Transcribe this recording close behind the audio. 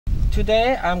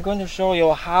Today I'm going to show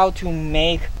you how to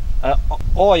make an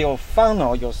oil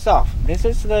funnel yourself. This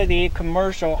is the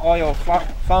commercial oil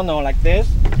funnel like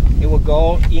this. It will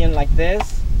go in like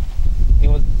this. It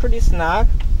was pretty snug.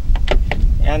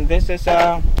 And this is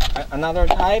another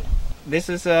type. This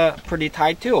is pretty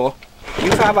tight too.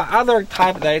 You have other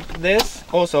type that this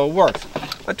also works.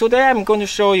 But today I'm going to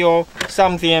show you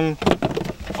something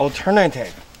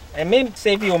alternative. It may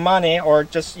save you money, or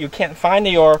just you can't find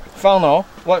your funnel.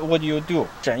 What would you do?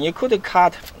 You could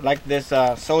cut like this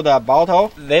soda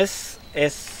bottle. This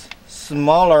is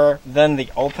smaller than the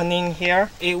opening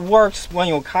here. It works when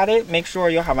you cut it. Make sure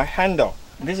you have a handle.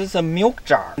 This is a milk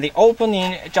jar. The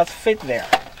opening just fit there,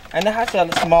 and it has a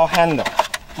small handle.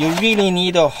 You really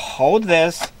need to hold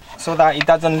this so that it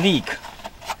doesn't leak.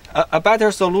 A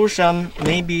better solution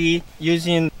may be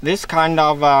using this kind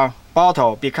of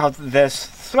bottle, because this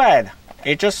thread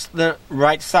is just the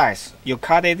right size. You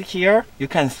cut it here, you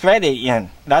can thread it in.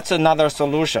 That's another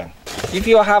solution. If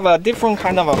you have a different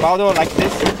kind of a bottle like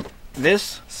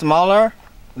this smaller,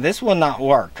 this will not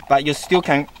work, but you still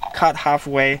can cut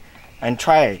halfway and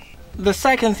try it. The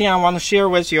second thing I want to share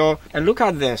with you, and look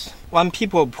at this. When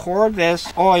people pour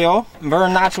this oil,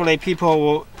 very naturally people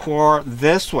will pour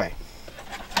this way.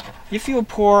 If you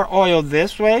pour oil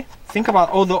this way, think about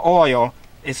all the oil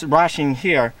is rushing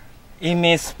here. It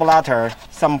may splatter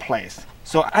someplace.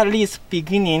 So at least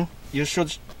beginning, you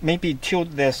should maybe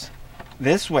tilt this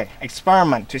way.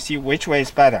 Experiment to see which way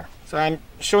is better. So I'm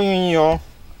showing you.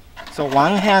 So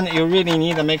one hand, you really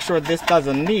need to make sure this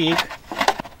doesn't leak.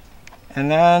 And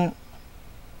then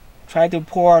try to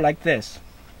pour like this.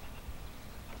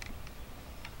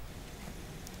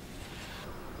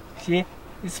 See,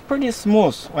 it's pretty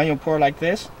smooth when you pour like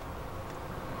this.